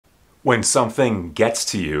When something gets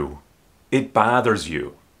to you, it bothers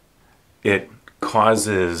you. It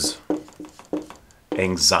causes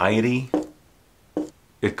anxiety.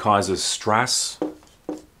 It causes stress.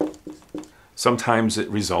 Sometimes it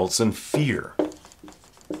results in fear.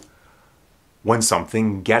 When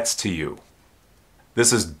something gets to you.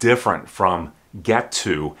 This is different from get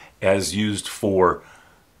to as used for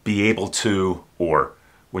be able to, or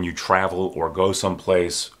when you travel or go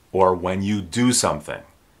someplace, or when you do something.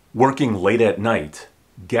 Working late at night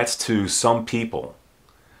gets to some people.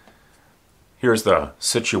 Here's the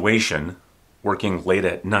situation, working late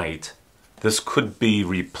at night. This could be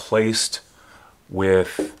replaced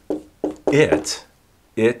with it.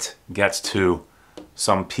 It gets to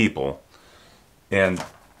some people. And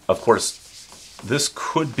of course, this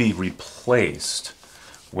could be replaced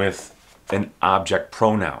with an object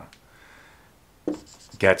pronoun.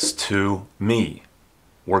 Gets to me.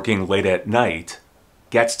 Working late at night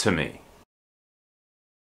gets to me.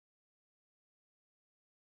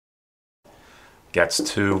 Gets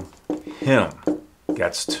to him.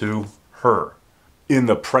 Gets to her. In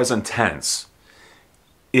the present tense,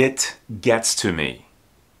 it gets to me.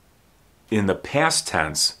 In the past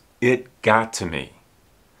tense, it got to me.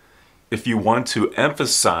 If you want to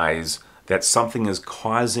emphasize that something is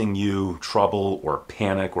causing you trouble or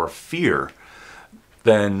panic or fear,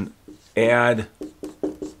 then add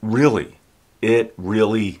really. It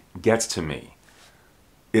really gets to me.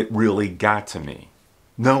 It really got to me.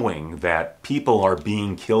 Knowing that people are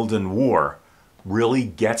being killed in war really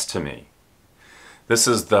gets to me. This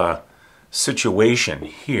is the situation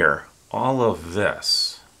here. All of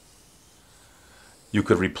this you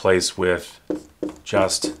could replace with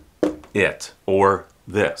just it or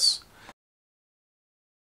this.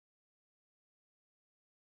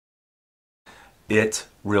 It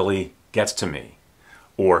really gets to me,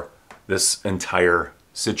 or this entire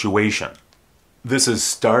situation. This is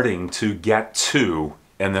starting to get to,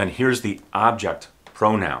 and then here's the object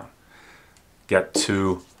pronoun. Get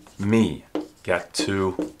to me, get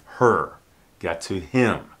to her, get to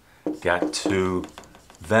him, get to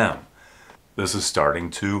them. This is starting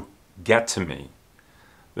to get to me.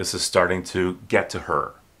 This is starting to get to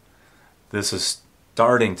her. This is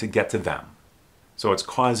starting to get to them. So it's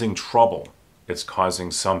causing trouble. It's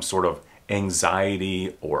causing some sort of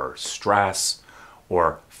anxiety or stress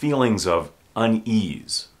or feelings of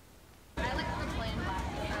unease. I like the plain black,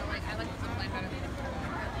 or I like the plain better than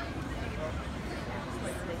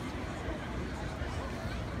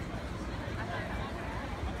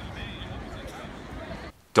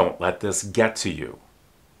Don't let this get to you.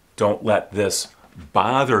 Don't let this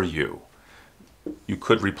bother you. You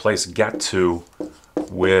could replace get to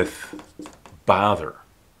with bother.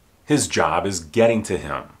 His job is getting to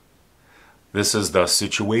him. This is the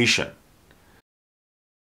situation.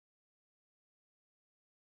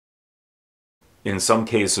 In some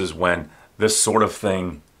cases, when this sort of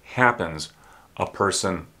thing happens, a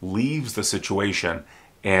person leaves the situation,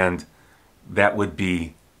 and that would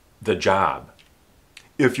be the job.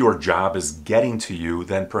 If your job is getting to you,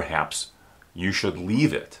 then perhaps you should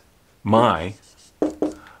leave it. My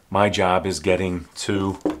job is getting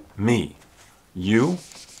to me. Your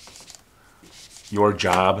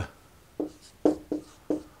job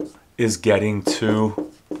is getting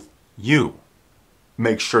to you.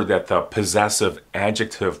 Make sure that the possessive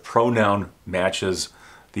adjective pronoun matches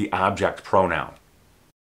the object pronoun.